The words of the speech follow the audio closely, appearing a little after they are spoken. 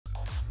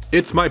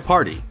"It's my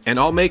party, and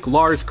I'll make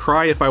Lars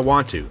cry if I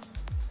want to,"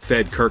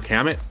 said Kirk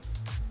Hammett.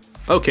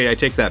 Okay, I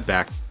take that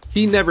back.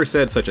 He never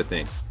said such a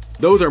thing.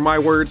 Those are my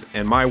words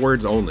and my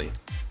words only.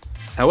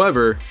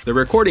 However, the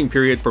recording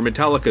period for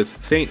Metallica's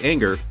St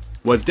Anger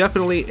was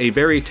definitely a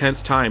very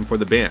tense time for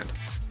the band.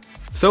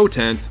 So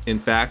tense, in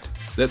fact,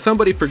 that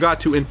somebody forgot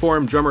to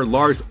inform drummer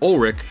Lars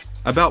Ulrich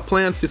about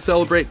plans to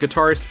celebrate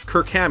guitarist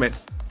Kirk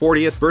Hammett's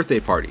 40th birthday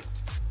party.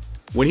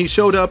 When he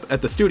showed up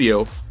at the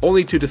studio,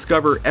 only to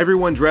discover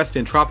everyone dressed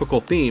in tropical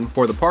theme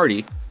for the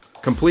party,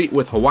 complete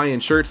with Hawaiian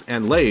shirts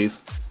and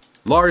leis,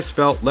 Lars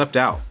felt left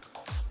out.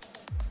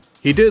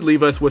 He did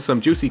leave us with some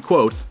juicy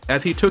quotes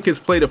as he took his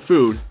plate of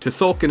food to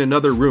sulk in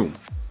another room.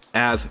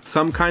 As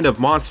Some Kind of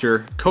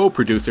Monster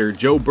co-producer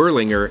Joe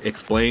Berlinger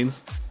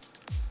explains,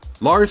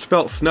 Lars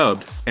felt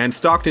snubbed and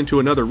stalked into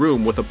another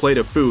room with a plate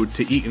of food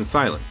to eat in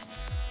silence.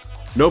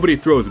 "Nobody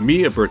throws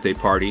me a birthday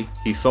party,"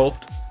 he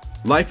sulked.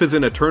 "Life is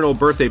an eternal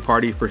birthday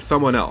party for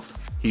someone else,"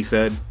 he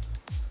said.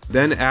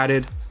 Then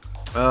added,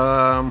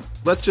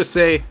 let's just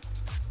say,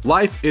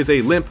 life is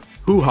a limp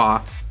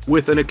hoo-ha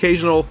with an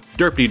occasional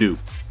derpy-doo.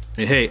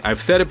 And hey,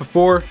 I've said it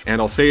before and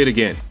I'll say it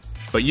again,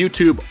 but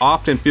YouTube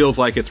often feels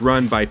like it's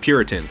run by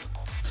Puritans.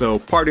 So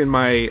pardon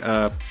my,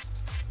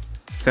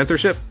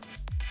 censorship?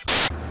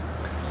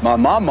 My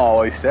mom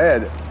always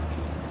said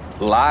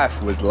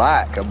life was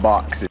like a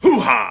box of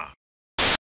hoo-ha.